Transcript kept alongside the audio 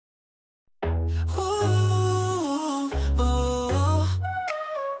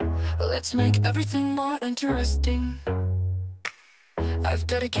Let's make everything more interesting. I've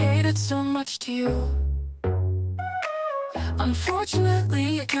dedicated so much to you. Unfortunately,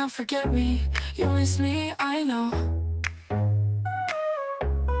 you can't forget me. You miss me, I know.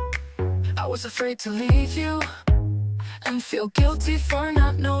 I was afraid to leave you and feel guilty for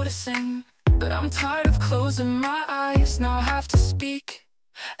not noticing. But I'm tired of closing my eyes, now I have to speak.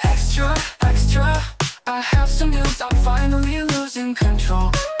 Extra, extra, I have some news, I'm finally losing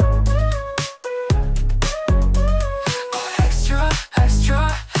control. Oh, extra, extra,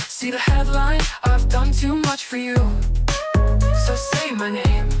 see the headline, I've done too much for you. So say my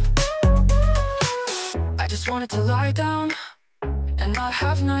name. I just wanted to lie down and not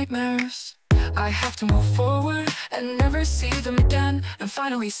have nightmares. I have to move forward and never see them again, and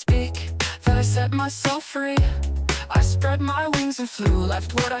finally speak that I set myself free. I spread my wings and flew,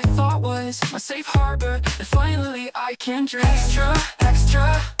 left what I thought was my safe harbor, and finally I can dream. Extra,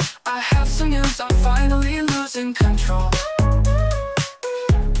 extra, I have some news, I'm finally losing control.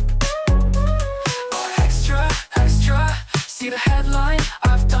 Oh, extra, extra, see the headline,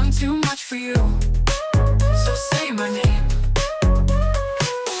 I've done too much for you. So say my name.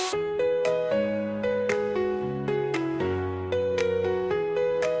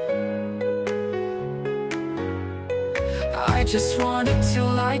 I just wanted to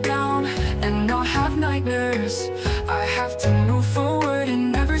lie down and not have nightmares. I have to move forward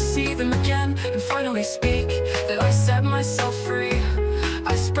and never see them again, and finally speak that I set myself free.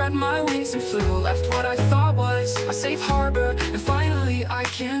 I spread my wings and flew, left what I thought was a safe harbor, and finally I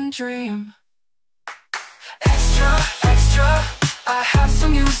can dream. Extra, extra, I have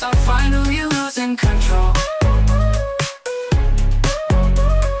some news, I'm finally losing control.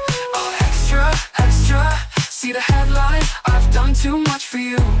 Oh, extra, extra, see the headline, I've done too much for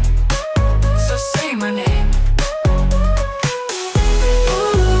you. So say my name.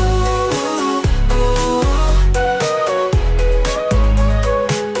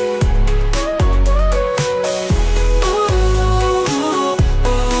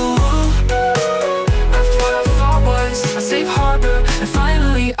 Left what I thought was a safe harbor, and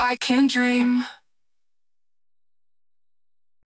finally I can dream.